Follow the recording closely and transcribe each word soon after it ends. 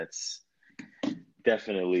That's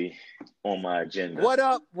definitely on my agenda. What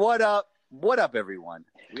up? What up? What up, everyone?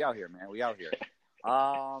 We out here, man. We out here.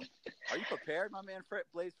 Are you prepared, my man,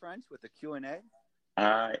 Blaze French, with the Q&A?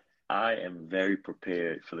 I I am very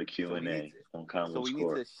prepared for the So we need Q&A to, on so Combo we need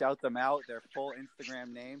Score. to shout them out, their full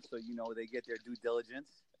Instagram name, so they get their due diligence.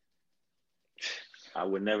 I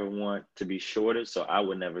would never want to be shorted, so I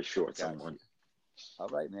would never short Got someone. you. All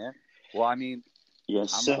right, man. Well, I mean,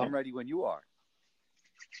 Yes, I'm sir. ready when you are.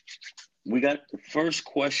 We got the first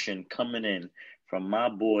question coming in from my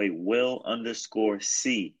boy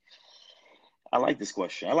Will_C. I like this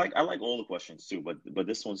question. I like all the questions too, but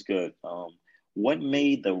this one's good. What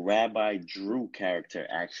made the Rabbi Drew character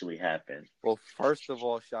actually happen? Well, first of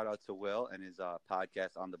all, shout out to Will and his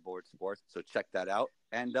podcast On the Board Sports. So check that out.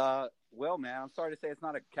 And Will, man, I'm sorry to say it's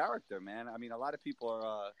not a character, man. I mean, a lot of people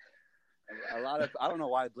are. I don't know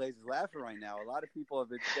why Blaze is laughing right now. A lot of people have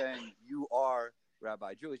been saying you are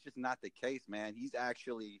Rabbi Drew. It's just not the case, man. He's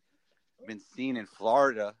actually been seen in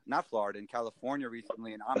Florida, not Florida, in California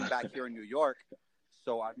recently, and I'm back here in New York.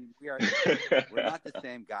 So I mean, we're not the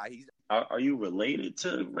same guy. Are you related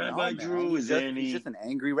to No, Rabbi man. Drew? Is there He's just any? an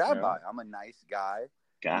angry rabbi. No, I'm a nice guy,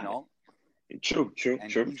 you got know, it. True, true, and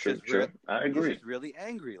true, true, true. I he's agree. just really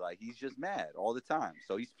angry. Like he's just mad all the time.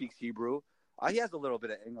 So he speaks Hebrew. He has a little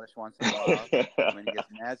bit of English once in a while when he gets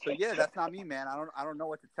mad. So yeah, that's not me, man. I don't know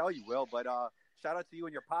what to tell you, Will. But shout out to you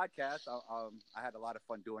and your podcast. I had a lot of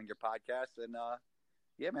fun doing your podcast, and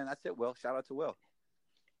yeah, man, that's it, Will. Shout out to Will.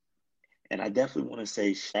 And I definitely want to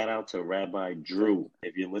say shout out to Rabbi Drew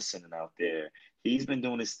if you're listening out there. He's been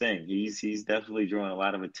doing his thing. He's definitely drawing a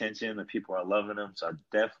lot of attention, and people are loving him. So I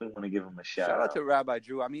definitely want to give him a shout Shout out to out. Rabbi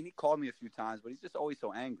Drew. I mean, he called me a few times, but he's just always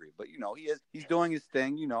so angry. But he's doing his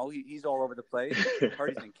thing. He's all over the place.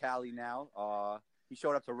 Heard he's in Cali now. He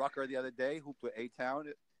showed up to Rucker the other day, hooped with A-Town.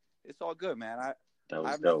 It's all good, man. That I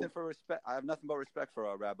was have nothing dope. for respect. I have nothing but respect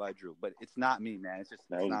for Rabbi Drew, but it's not me, man. That It's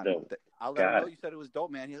was not me. dope. I'll let him Got know it. you said it was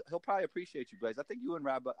dope, man. He'll probably appreciate you, Blaze. I think you and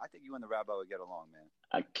the Rabbi would get along, man.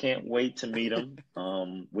 I can't wait to meet him.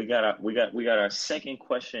 We got our second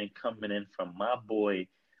question coming in from my boy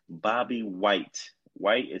Bobby White.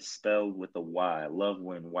 White is spelled with a Y. I love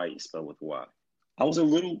when white is spelled with Y. I was a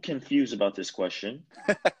little confused about this question.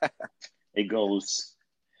 It goes,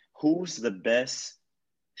 who's the best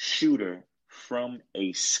shooter from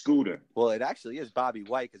a scooter? Well, it actually is Bobby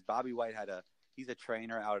White because Bobby White he's a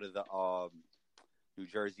trainer out of the New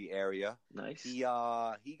Jersey area. Nice. He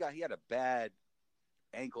had a bad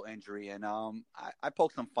ankle injury, and I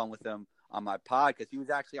poked some fun with him on my pod because he was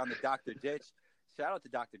actually on the Dr. Ditch. Shout out to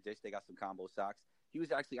Dr. Ditch, they got some combo socks. He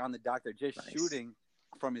was actually on the Dr. Ditch shooting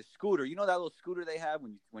from his scooter. You know that little scooter they have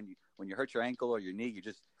when you hurt your ankle or your knee,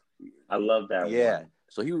 I love that one.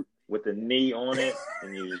 So he with the knee on it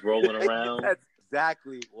and you're just rolling around. That's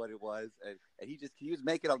exactly what it was. And he was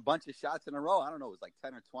making a bunch of shots in a row. I don't know, it was like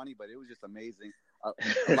 10 or 20, but it was just amazing.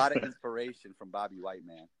 A lot of inspiration from Bobby White,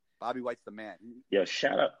 man. Bobby White's the man. Yo,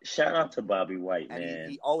 shout out to Bobby White, and man.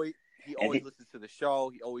 He always listens to the show.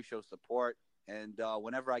 He always shows support. And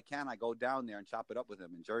whenever I can, I go down there and chop it up with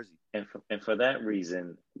him in Jersey. And for that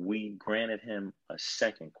reason, we granted him a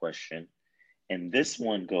second question. And this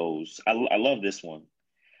one goes, I love this one.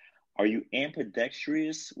 Are you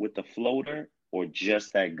ambidextrous with the floater or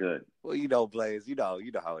just that good? Well, Blaze, you know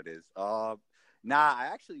how it is. I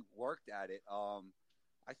actually worked at it.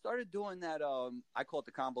 I started doing that. I call it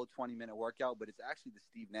the combo 20-minute workout, but it's actually the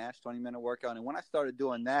Steve Nash 20-minute workout. And when I started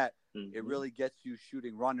doing that, it really gets you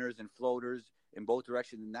shooting runners and floaters in both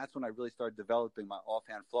directions. And that's when I really started developing my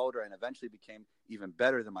offhand floater and eventually became even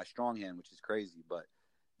better than my strong hand, which is crazy. But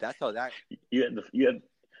that's how that.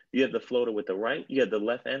 You have the floater with the right? You have the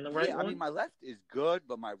left and the right one? I mean, my left is good,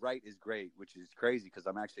 but my right is great, which is crazy because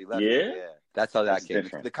I'm actually left. Yeah? That's how that came.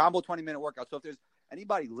 Different. The combo 20-minute workout. So if there's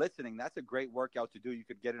anybody listening, that's a great workout to do. You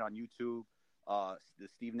could get it on YouTube, the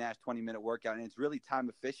Steve Nash 20-minute workout, and it's really time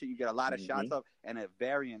efficient. You get a lot of shots up and a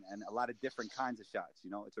variant and a lot of different kinds of shots.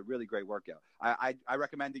 It's a really great workout. I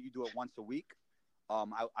recommend that you do it once a week.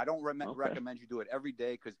 I don't recommend you do it every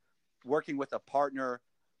day because working with a partner,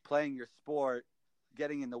 playing your sport,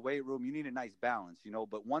 getting in the weight room, you need a nice balance,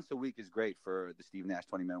 but once a week is great for the Steve Nash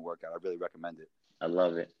 20-minute workout. I really recommend it. I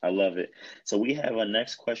love it. So we have our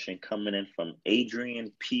next question coming in from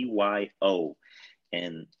Adrian PYO.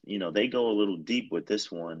 And, they go a little deep with this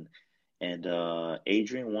one. And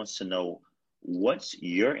Adrian wants to know, what's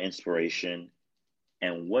your inspiration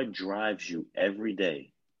and what drives you every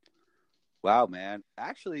day? Wow, man.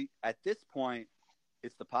 Actually, at this point,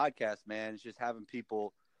 it's the podcast, man. It's just having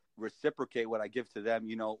people reciprocate what I give to them.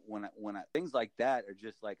 When things like that are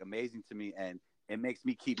just like amazing to me, and it makes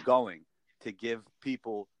me keep going. to give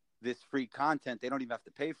people this free content. They don't even have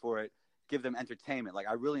to pay for it. Give them entertainment. Like,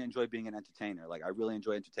 I really enjoy being an entertainer. Like, I really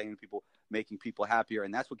enjoy entertaining people, making people happier.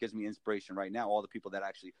 And that's what gives me inspiration right now. All the people that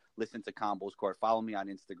actually listen to Combos Court, follow me on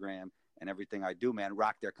Instagram and everything I do, man.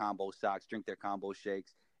 Rock their combo socks, drink their combo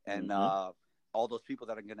shakes. And all those people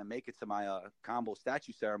that are going to make it to my combo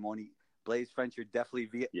statue ceremony, Blaze French, you'll definitely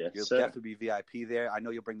be VIP there. I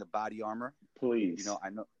know you'll bring the body armor. Please. You know,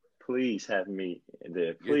 I know. Please have me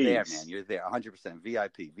there. Please. You're there, man. You're there. 100%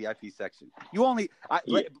 VIP section. You only,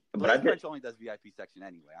 Blaze French only does VIP section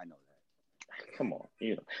anyway. I know that. Come on,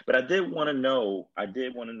 you know. But I did want to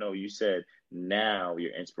know. You said now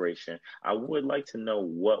your inspiration. I would like to know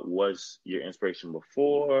what was your inspiration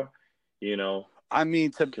before. You know. I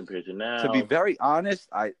mean, compared to now. To be very honest,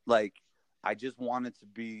 I just wanted to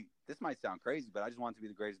be. This might sound crazy, but I just wanted to be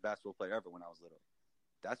the greatest basketball player ever when I was little.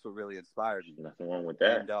 That's what really inspired me. Nothing wrong with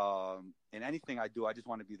that. And in anything I do, I just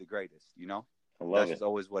want to be the greatest. You know, I love That's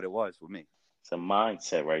always what it was with me. It's a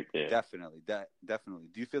mindset right there. Definitely. Definitely.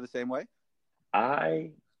 Do you feel the same way?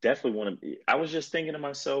 I definitely want to be. I was just thinking to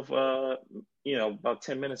myself, about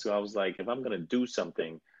 10 minutes ago, I was like, if I'm going to do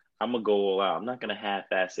something, I'm going to go all out. I'm not going to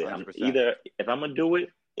half-ass it. Either if I'm going to do it,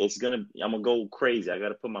 I'm going to go crazy. I got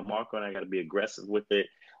to put my mark on it. I got to be aggressive with it,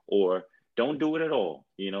 or don't do it at all.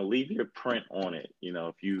 You know, leave your print on it. You know,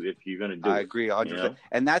 if you're going to do it. I agree 100%.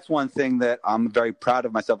 And that's one thing that I'm very proud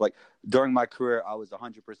of myself. Like, during my career, I was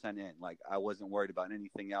 100% in. Like, I wasn't worried about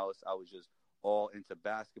anything else. I was just all into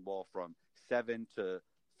basketball from 7 to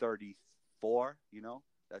 34, you know.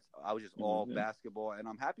 I was just all basketball, and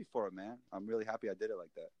I'm happy for it, man. I'm really happy I did it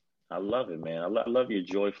like that. I love it, man. I love your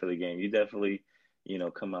joy for the game. You definitely,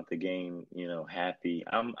 come out the game, happy.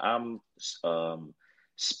 I'm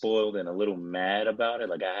spoiled and a little mad about it.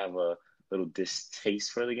 Like, I have a little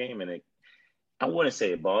distaste for the game, and I wouldn't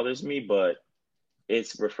say it bothers me, but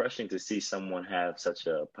it's refreshing to see someone have such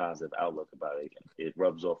a positive outlook about it. It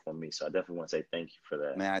rubs off on me. So I definitely want to say thank you for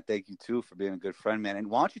that. Man, I thank you too for being a good friend, man. And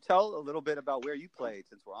why don't you tell a little bit about where you played,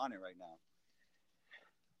 since we're on it right now?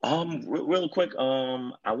 Real quick,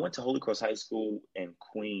 I went to Holy Cross High School in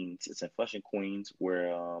Queens. It's in Flushing, Queens,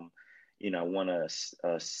 where I won a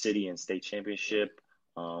city and state championship,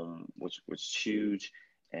 which was huge.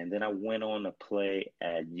 And then I went on to play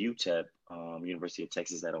at UTEP, University of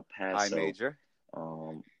Texas at El Paso. I major.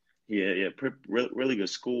 Really good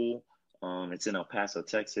school. It's in El Paso,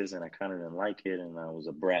 Texas, and I kind of didn't like it, and I was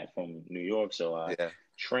a brat from New York, so I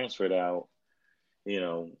transferred out.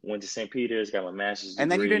 Went to St. Peter's, got my master's degree.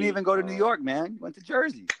 And then you didn't even go to New York, man. You went to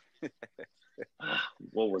Jersey.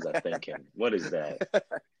 What was I thinking? What is that?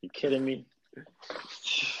 You kidding me?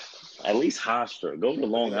 At least Hofstra. Go to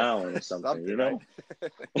Long Island or something, you know?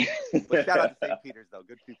 Right? But shout out to St. Peter's, though.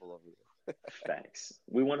 Good people over there. Facts.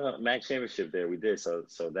 We won a MAC championship there. We did. So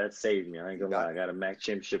that saved me. I ain't gonna lie. I got a MAC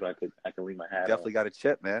championship. I could leave my hat Definitely on. got a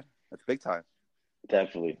chip, man. That's big time.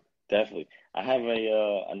 Definitely. I have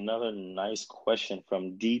another nice question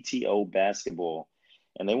from DTO Basketball.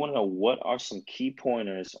 And they want to know, what are some key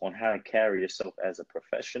pointers on how to carry yourself as a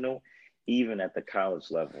professional, even at the college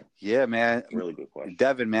level? Yeah, man. Really good question.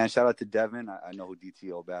 Devin, man. Shout out to Devin. I know who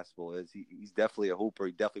DTO Basketball is. He's definitely a hooper.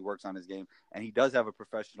 He definitely works on his game. And he does have a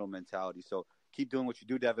professional mentality. So keep doing what you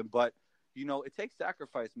do, Devin. But, it takes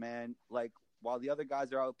sacrifice, man. Like, while the other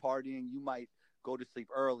guys are out partying, you might go to sleep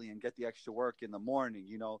early and get the extra work in the morning.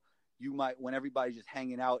 You might, when everybody's just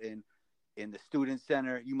hanging out in the student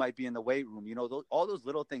center, you might be in the weight room. All those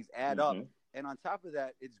little things add up. And on top of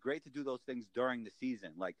that, it's great to do those things during the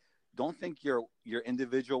season. Like, don't think your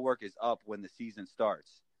individual work is up when the season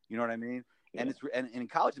starts. You know what I mean? Yeah. And in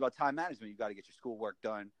college, it's about time management. You got to get your schoolwork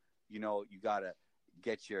done. You got to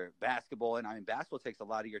get your basketball in. I mean, basketball takes a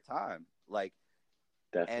lot of your time. Like,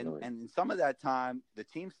 definitely. And some of that time, the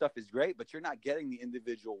team stuff is great, but you're not getting the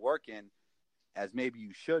individual work in as maybe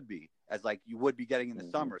you should be, as like you would be getting in the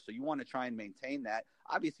summer. So you want to try and maintain that.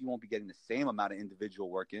 Obviously, you won't be getting the same amount of individual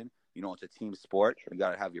work in. It's a team sport. You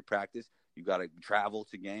got to have your practice. You got to travel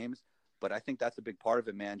to games. But I think that's a big part of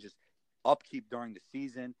it, man. Just upkeep during the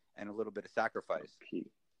season and a little bit of sacrifice. Upkeep.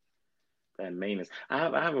 That maintenance. I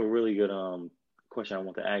have a really good question I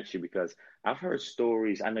want to ask you, because I've heard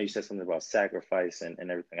stories. I know you said something about sacrifice and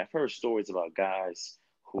everything. I've heard stories about guys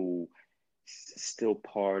who still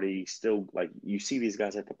party, still, like, you see these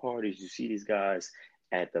guys at the parties, you see these guys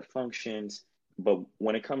at the functions, but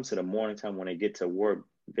when it comes to the morning time, when they get to work,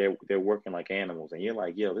 they're working like animals, and you're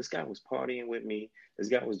like, yo, this guy was partying with me, this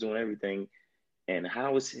guy was doing everything, and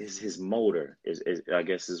how is his motor is I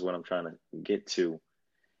guess is what I'm trying to get to.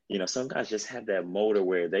 Some guys just have that motor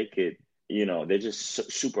where they could, they're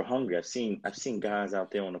just super hungry. I've seen guys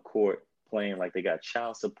out there on the court playing like they got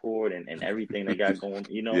child support and everything they got going,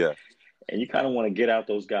 Yeah, and you kind of want to get out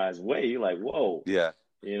those guys' way. You're like, whoa, yeah.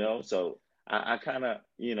 so I kind of,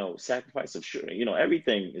 sacrifice of sure,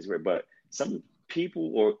 everything is great, but some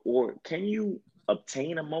people, or can you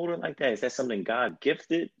obtain a motor like that? Is that something God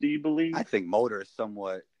gifted, do you I believe? think motor is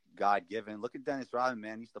somewhat God given. Look at Dennis Rodman,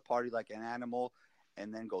 man. He used to party like an animal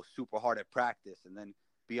and then go super hard at practice and then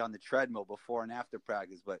be on the treadmill before and after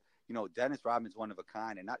practice. But, Dennis Rodman's one of a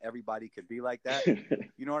kind, and not everybody could be like that.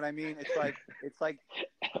 You know what I mean? It's like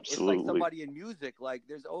Absolutely. somebody in music. Like,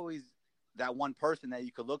 there's always that one person that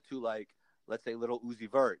you could look to, like, let's say Little Uzi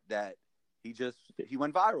Vert, that he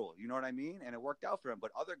went viral. You know what I mean? And it worked out for him.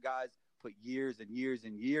 But other guys put years and years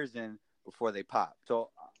and years in before they pop. So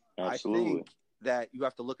I Absolutely. think that you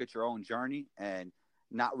have to look at your own journey and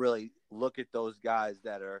not really look at those guys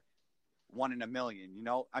that are one in a million.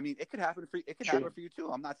 I mean, it could happen for you. It could True. happen for you too.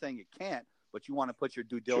 I'm not saying it can't, but you want to put your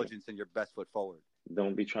due True. diligence and your best foot forward.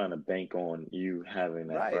 Don't be trying to bank on you having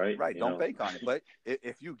that, Right, right? right. Don't bank on it. But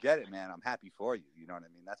if you get it, man, I'm happy for you. You know what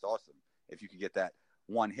I mean? That's awesome. If you could get that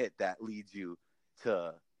one hit that leads you to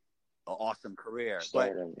an awesome career.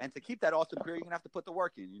 And to keep that awesome career, you're gonna have to put the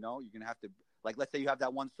work in. You're gonna have to, like, let's say you have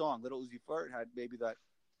that one song. Little Uzi Vert had maybe that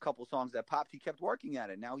couple songs that popped. He kept working at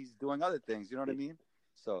it. Now he's doing other things. You know what I mean?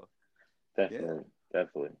 So Definitely,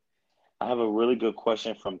 definitely. I have a really good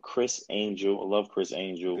question from Chris Angel. I love Chris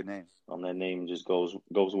Angel. good name. That name just goes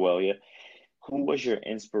well. Yeah. Who was your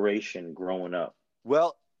inspiration growing up?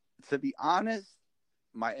 Well, to be honest,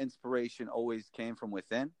 my inspiration always came from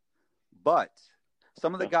within. But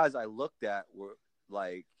some of the guys I looked at were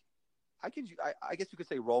like, I guess you could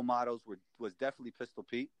say role models was definitely Pistol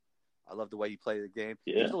Pete. I love the way he played the game.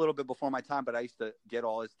 Yeah. He was a little bit before my time, but I used to get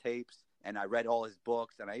all his tapes and I read all his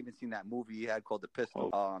books, and I even seen that movie he had called The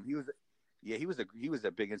Pistol. He was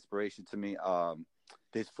a big inspiration to me.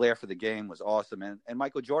 His flair for the game was awesome, and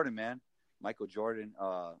Michael Jordan, man. Michael Jordan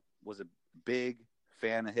was a big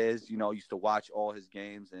fan of his. Used to watch all his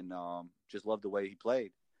games and just loved the way he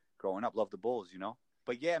played. Growing up, loved the Bulls.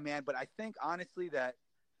 But yeah, man. But I think honestly that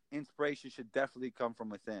inspiration should definitely come from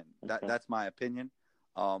within. That's my opinion.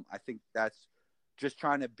 I think that's just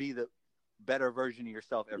trying to be the better version of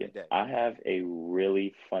yourself every day. I have a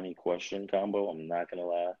really funny question, Combo. I'm not gonna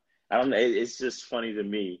lie. I don't know. It's just funny to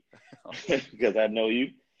me because I know you.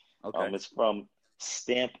 Okay. It's from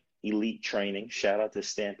Stamp Elite Training. Shout out to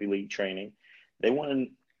Stamp Elite Training. They want to.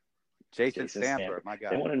 Jason Stamper, my guy.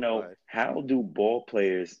 They want to know, how do ball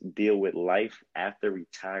players deal with life after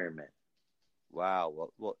retirement? Wow.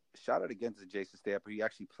 Well, shout out again to Jason Stamper. He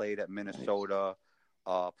actually played at Minnesota,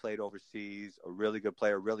 played overseas, a really good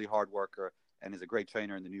player, really hard worker, and is a great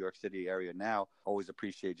trainer in the New York City area now. Always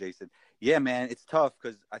appreciate Jason. Yeah, man, it's tough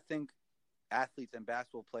because I think athletes and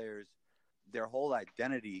basketball players, their whole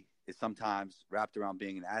identity is sometimes wrapped around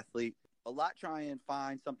being an athlete. A lot try and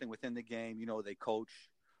find something within the game. They coach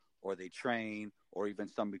or they train, or even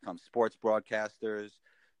some become sports broadcasters.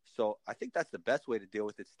 So I think that's the best way to deal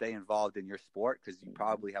with it. Stay involved in your sport because you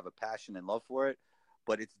probably have a passion and love for it.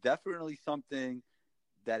 But it's definitely something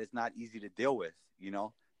that is not easy to deal with,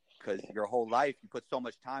 because your whole life you put so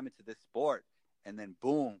much time into this sport and then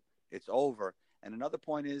boom, it's over. And another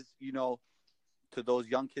point is, to those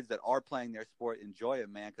young kids that are playing their sport, enjoy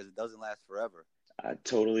it, man, because it doesn't last forever. I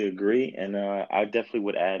totally agree. And I definitely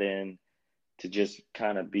would add in to just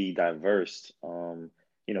kind of be diverse,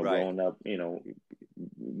 Right. growing up,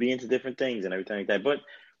 be into different things and everything like that. But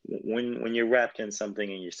when you're wrapped in something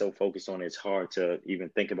and you're so focused on it, it's hard to even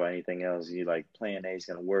think about anything else. You like plan A is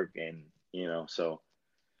going to work, and so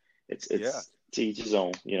it's to each his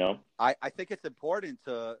own. I think it's important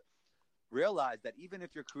to realize that even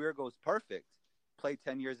if your career goes perfect, play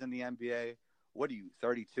 10 years in the NBA, what are you,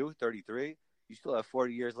 32, 33? You still have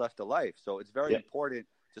 40 years left of life. So it's very important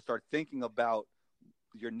to start thinking about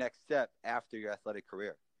your next step after your athletic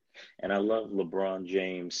career. And I love LeBron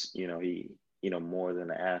James. He, more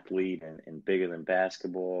than an athlete and bigger than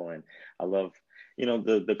basketball. And I love,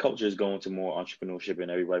 the culture is going to more entrepreneurship, and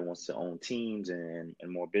everybody wants to own teams and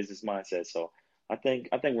more business mindset. So I think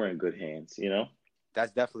we're in good hands,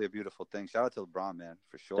 That's definitely a beautiful thing. Shout out to LeBron, man,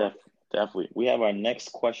 for sure. Definitely. We have our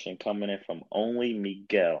next question coming in from Only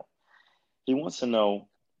Miguel. He wants to know,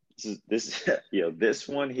 this this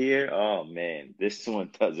one here. Oh man, this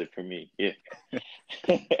one does it for me. Yeah.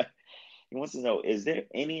 He wants to know, is there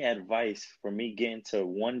any advice for me getting to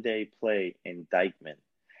one day play in Dyckman?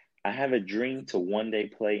 I have a dream to one day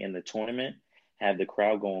play in the tournament, have the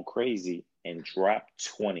crowd going crazy, and drop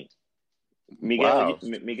 20. Wow.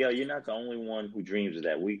 Miguel, you're not the only one who dreams of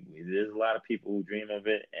that. There's a lot of people who dream of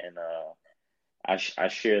it, and I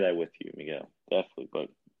share that with you, Miguel. Definitely. But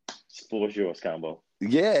Floor's yours, Combo.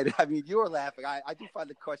 Yeah, I mean, you were laughing. I do find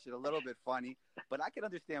the question a little bit funny, but I can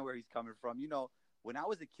understand where he's coming from. You know, when I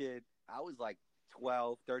was a kid, I was like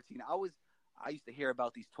 12, 13. I used to hear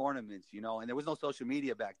about these tournaments, you know, and there was no social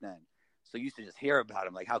media back then. So you used to just hear about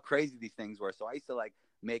them, like how crazy these things were. So I used to like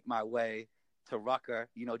make my way to Rucker,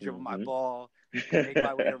 you know, dribble my ball, make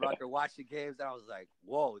my way to Rucker, watch the games. And I was like,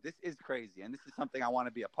 whoa, this is crazy. And this is something I want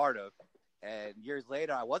to be a part of. And years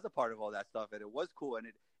later, I was a part of all that stuff, and it was cool. And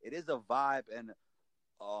it is a vibe, and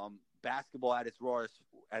basketball at its rawest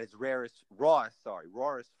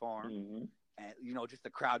form, and you know, just the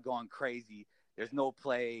crowd going crazy. There's no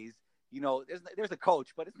plays, you know. There's a coach,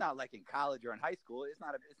 but it's not like in college or in high school. It's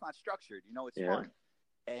not structured, you know. It's fun,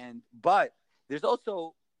 but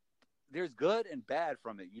there's good and bad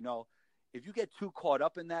from it, you know. If you get too caught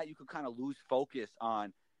up in that, you could kind of lose focus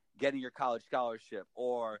on getting your college scholarship,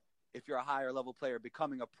 or if you're a higher level player,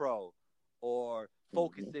 becoming a pro, or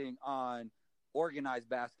focusing on organized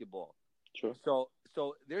basketball. True. So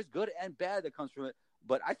there's good and bad that comes from it.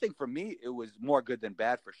 But I think for me, it was more good than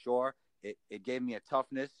bad for sure. It gave me a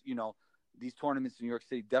toughness. You know, these tournaments in New York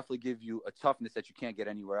City definitely give you a toughness that you can't get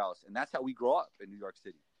anywhere else. And that's how we grow up in New York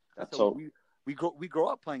City. That's how we grow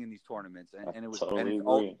up playing in these tournaments. And it was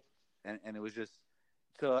and it was just,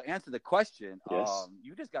 to answer the question,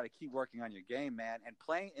 you just got to keep working on your game, man, and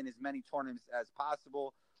playing in as many tournaments as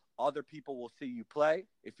possible. Other people will see you play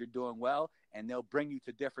if you're doing well, and they'll bring you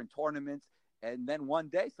to different tournaments. And then one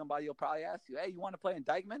day somebody will probably ask you, hey, you want to play in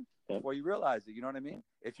Dyckman? Before you realize it, you know what I mean?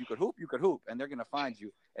 If you could hoop, you could hoop, and they're going to find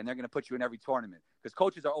you, and they're going to put you in every tournament, because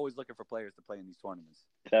coaches are always looking for players to play in these tournaments.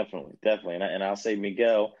 Definitely. And I'll say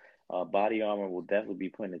Miguel, Body Armor will definitely be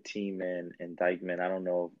putting a team in Dyckman. I don't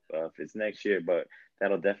know if it's next year, but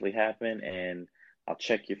that'll definitely happen. And I'll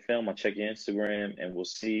check your film. I'll check your Instagram, and we'll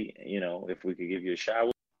see, you know, if we could give you a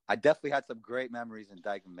shot. I definitely had some great memories in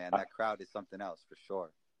Dyckman, man. That crowd is something else for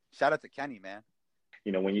sure. Shout out to Kenny, man.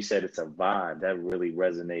 You know, when you said it's a vibe, that really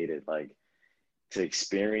resonated. Like, to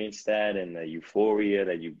experience that and the euphoria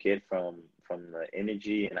that you get from the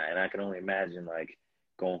energy, and I can only imagine like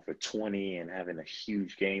going for 20 and having a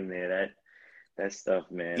huge game there. That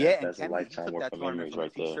stuff, man. Yeah, that's and a Kenny, lifetime he took worth that of tournament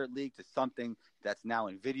memories from right a T-shirt league to something that's now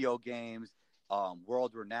in video games,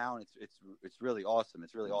 world renowned. It's really awesome.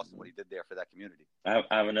 It's really awesome what he did there for that community. I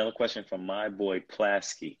have another question from my boy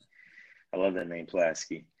Plasky. I love that name,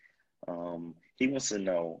 Plasky. He wants to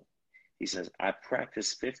know. He says, I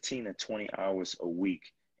practice 15 to 20 hours a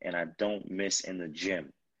week, and I don't miss in the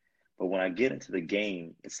gym. But when I get into the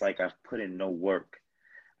game, it's like I've put in no work.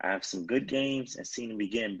 I have some good games and seem to be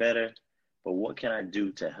getting better, but what can I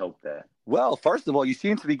do to help that? Well, first of all, you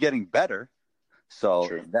seem to be getting better. So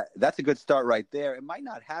True. that's a good start right there. It might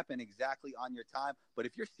not happen exactly on your time, but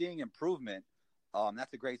if you're seeing improvement,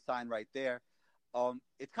 that's a great sign right there.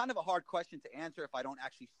 It's kind of a hard question to answer if I don't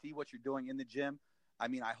actually see what you're doing in the gym. I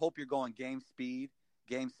mean, I hope you're going game speed,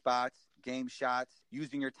 game spots, game shots,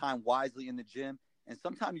 using your time wisely in the gym. And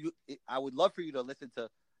sometimes I would love for you to listen to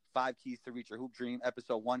 5 Keys to Reach Your Hoop Dream,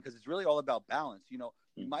 episode 1, because it's really all about balance. You know,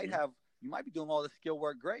 you might be doing all the skill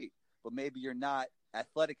work great, but maybe you're not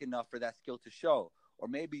athletic enough for that skill to show, or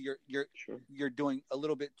maybe you're doing a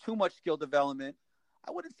little bit too much skill development.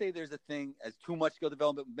 I wouldn't say there's a thing as too much skill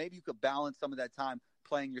development. Maybe you could balance some of that time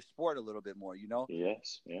playing your sport a little bit more, you know?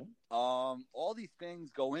 Yes, yeah. All these things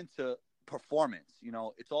go into performance. You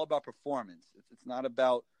know, it's all about performance. It's not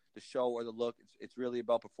about the show or the look. It's really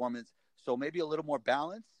about performance. So maybe a little more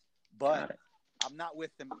balance, but I'm not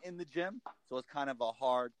with them in the gym. So it's kind of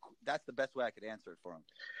that's the best way I could answer it for him.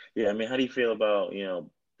 Yeah, I mean, how do you feel about, you know,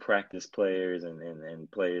 practice players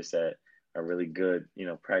and players that are really good, you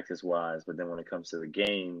know, practice-wise, but then when it comes to the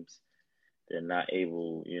games, they're not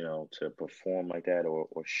able, you know, to perform like that or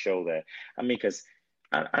show that. I mean, because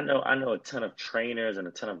I know a ton of trainers and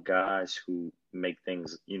a ton of guys who make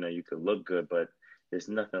things, you know, you could look good, but there's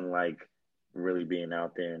nothing like really being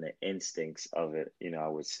out there and the instincts of it, you know, I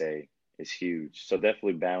would say is huge. So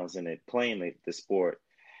definitely balancing it, playing the sport,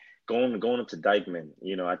 going up to Dyckman.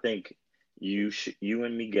 You know, I think you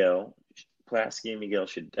and Miguel, Plasky and Miguel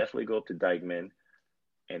should definitely go up to Dyckman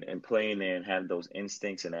and play in there and have those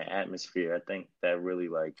instincts and that atmosphere. I think that really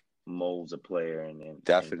like molds a player and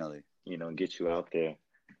definitely, you know, get you out there.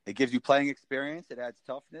 It gives you playing experience. It adds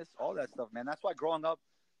toughness, all that stuff, man. That's why growing up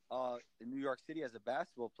in New York City as a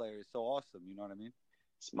basketball player is so awesome. You know what I mean?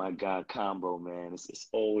 It's my guy Combo, man. It's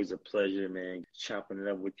always a pleasure, man, chopping it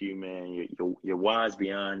up with you, man. You're wise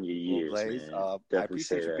beyond your years, Blaze, man. I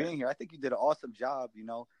appreciate you being here. I think you did an awesome job, you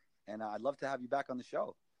know, and I'd love to have you back on the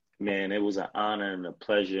show. Man, it was an honor and a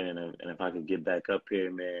pleasure, and if I could get back up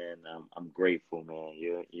here, man, I'm grateful, man.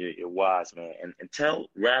 You're wise, man. And tell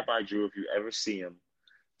Rabbi Drew if you ever see him,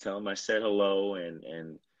 tell him I said hello,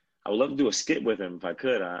 and I would love to do a skit with him if I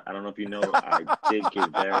could. I don't know if you know, I did get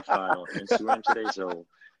verified on Instagram today, so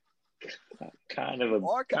kind of a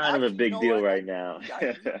Actually, you big know deal what? right now.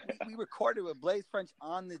 We recorded with Blaze French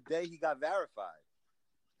on the day he got verified.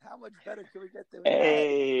 How much better could we get than that?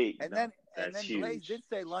 Hey, And no, then that's Blaze huge. did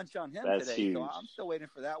say lunch on him That's today, so huge. I'm still waiting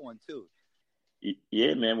for that one too.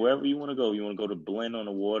 Yeah, man, wherever you want to go. You want to go to Blend on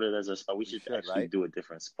the Water? There's a spot. We We should should, actually right? do a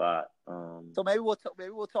different spot. So maybe we'll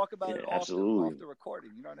talk about Yeah, it off absolutely. the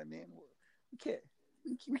recording. You know what I mean?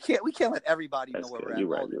 We can't let everybody know That's where good. we're at You're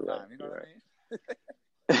right. all the You're right. time. You know You're what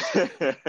I mean? right.